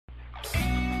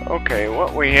Okay,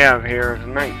 what we have here is a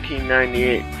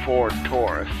 1998 Ford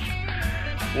Taurus.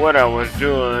 What I was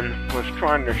doing was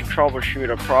trying to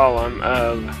troubleshoot a problem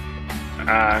of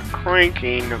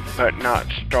cranking but not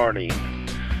starting.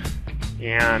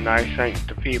 And I thank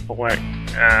the people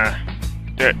that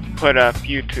put up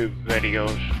YouTube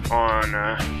videos on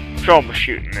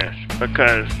troubleshooting this,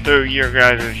 because through your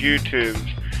guys' YouTubes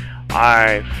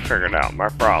I figured out my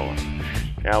problem.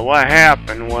 Now what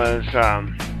happened was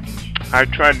I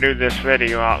tried to do this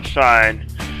video outside,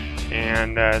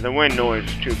 and the wind noise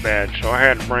is too bad, so I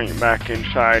had to bring it back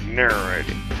inside and narrate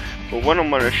it. But what I'm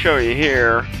going to show you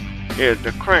here is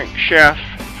the crankshaft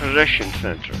position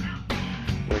sensor,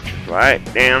 which is right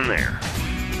down there.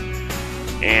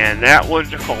 And that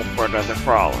was the culprit of the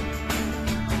problem.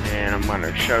 And I'm going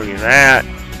to show you that,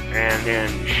 and then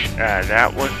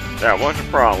that was a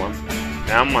problem.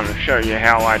 Now I'm going to show you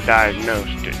how I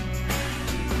diagnosed it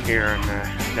here in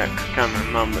the next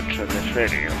coming moments of this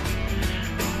video.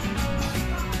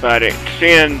 But it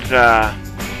sends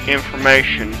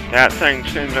information. That thing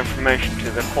sends information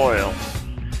to the coil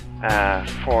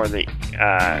for the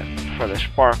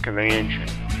spark of the engine,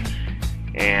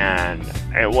 and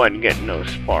it wasn't getting no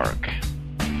spark.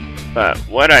 But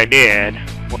what I did,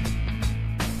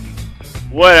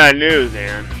 what I knew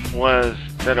then was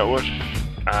that it was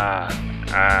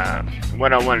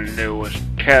what I wanted to do was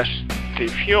test the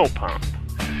fuel pump.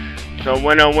 So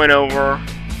when I went over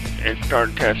and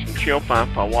started testing fuel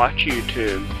pump, I watched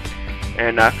YouTube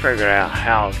and I figured out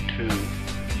how to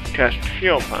test the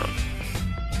fuel pump.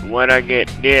 What I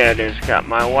did is got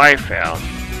my wife out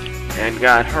and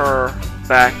got her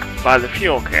back by the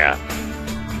fuel cap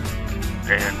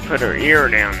and put her ear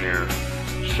down there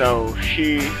so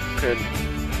she could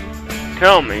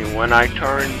tell me when I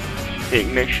turned the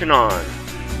ignition on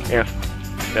if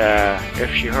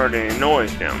she heard any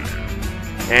noise down there.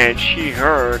 And she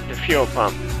heard the fuel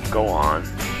pump go on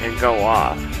and go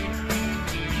off.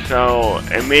 So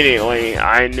immediately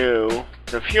I knew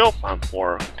the fuel pump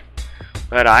worked,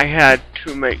 but I had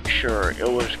to make sure it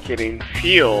was getting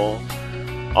fuel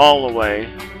all the way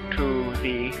to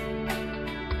the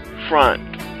front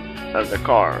of the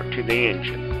car, to the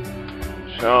engine.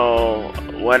 So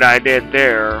what I did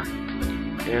there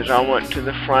is I went to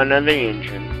the front of the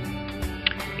engine,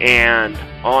 and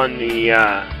on the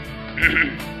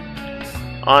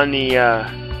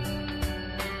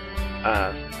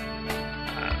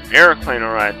air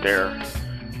cleaner right there,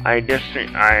 I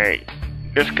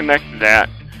disconnected that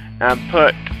and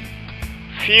put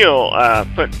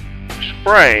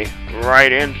spray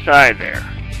right inside there,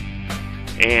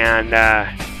 and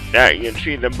that you can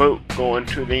see the boot going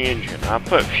to the engine. I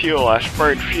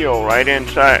sprayed fuel right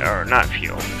inside, or not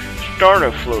fuel,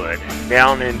 starter fluid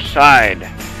down inside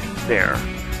there,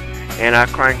 and I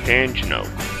cranked the engine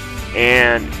over,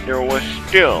 and there was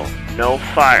still no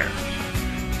fire.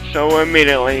 So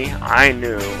immediately I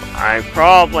knew I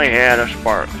probably had a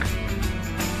spark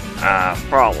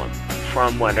problem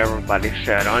from what everybody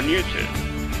said on YouTube.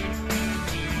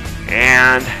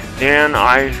 And then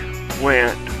I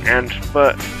went and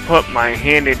put my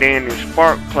handy dandy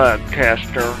spark plug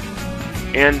tester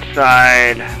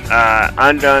inside,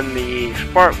 undone the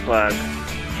spark plug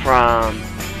from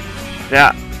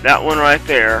that one right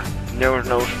there. There was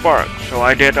no spark. So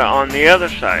I did it on the other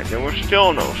side. There was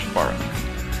still no spark.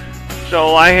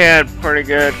 So I had pretty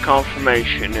good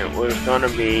confirmation it was going to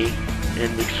be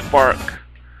in the spark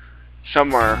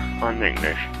somewhere on the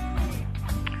ignition.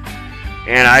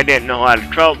 And I didn't know how to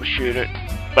troubleshoot it,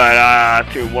 but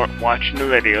through watching the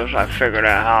videos I figured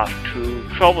out how to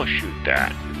troubleshoot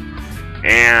that.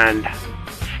 And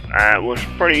it was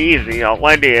pretty easy. All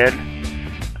I did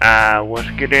was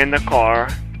get in the car,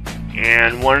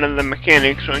 and one of the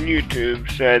mechanics on YouTube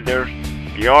said there's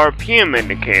the RPM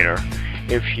indicator.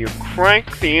 If you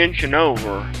crank the engine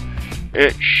over,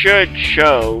 it should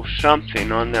show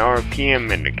something on the RPM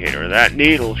indicator. That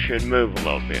needle should move a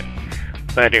little bit,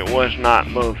 but it was not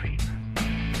moving.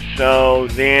 So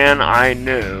then I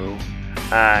knew,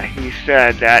 he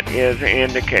said that is an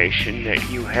indication that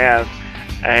you have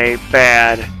a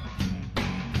bad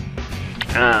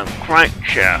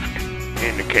crankshaft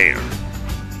indicator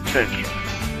sensor.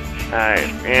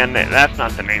 And that's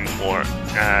not the name for it.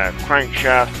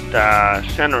 Crankshaft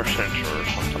center sensor or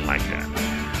something like that.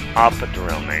 I'll put the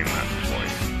real name up for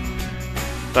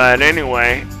you. But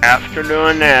anyway, after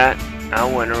doing that, I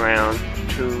went around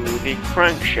to the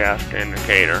crankshaft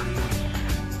indicator,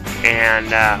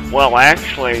 and well,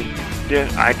 actually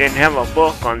I didn't have a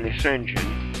book on this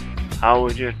engine. I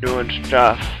was just doing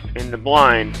stuff in the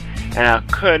blind, and I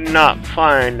could not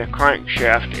find the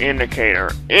crankshaft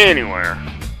indicator anywhere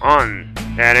on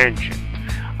that engine.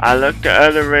 I looked at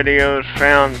other videos,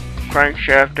 found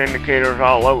crankshaft indicators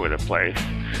all over the place,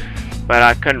 but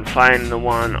I couldn't find the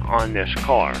one on this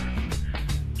car.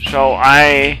 So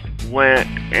I went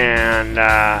and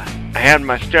I had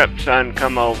my stepson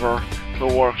come over, who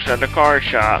works at the car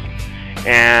shop,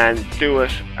 and do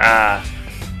us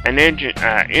an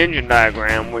engine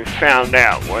diagram. We found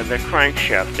out where the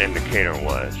crankshaft indicator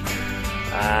was,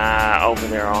 over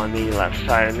there on the left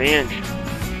side of the engine.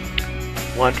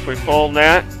 Once we pulled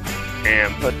that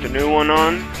and put the new one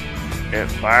on, it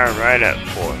fired right up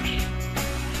for us.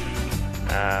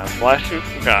 Blessing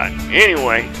from God.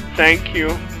 Anyway, thank you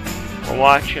for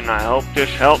watching. I hope this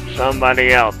helps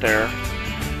somebody out there.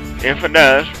 If it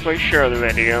does, please share the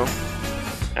video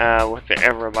with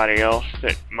everybody else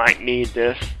that might need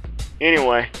this.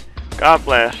 Anyway, God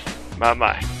bless.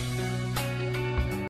 Bye-bye.